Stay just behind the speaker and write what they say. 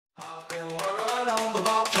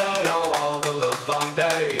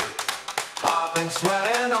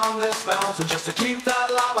sweating on this mountain just to keep that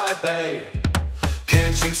lava at bay.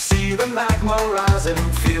 Can't you see the magma rising?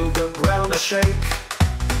 Feel the ground shake.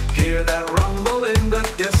 Hear that rumble in the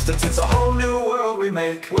distance, it's a whole new world we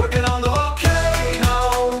make. Working on the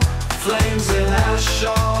volcano, flames and ash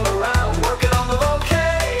all around. Working on the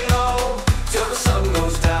volcano, till the sun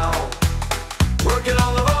goes down. Working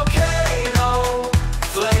on the volcano,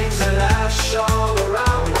 flames and ash all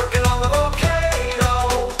around. Working on the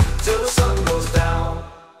volcano, till the sun goes down.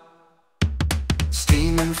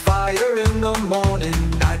 Steam and fire in the morning,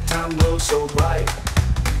 nighttime glows so bright.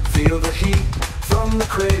 Feel the heat from the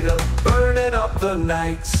crater burning up the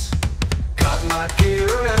nights. Got my gear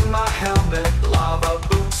and my helmet, lava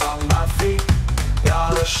boots on my feet.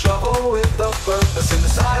 Got a shovel with a purpose in the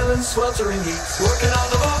silent sweltering heat. Working on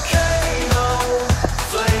the volcano,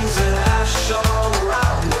 flames and ash all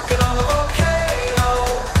around. Working on the volcano,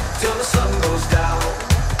 till the sun goes down.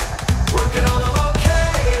 Working on the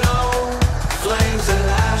volcano, flames and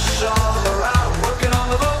ash all around. Working on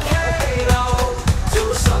the volcano, till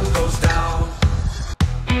the sun goes down.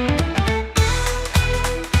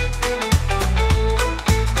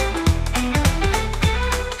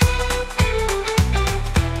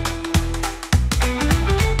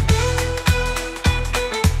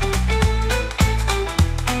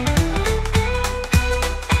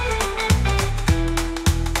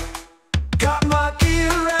 Got my gear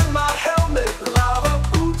and my helmet, lava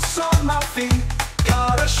boots on my feet.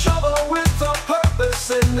 Got a shovel with a purpose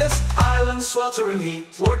in this island sweltering heat.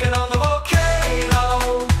 Working on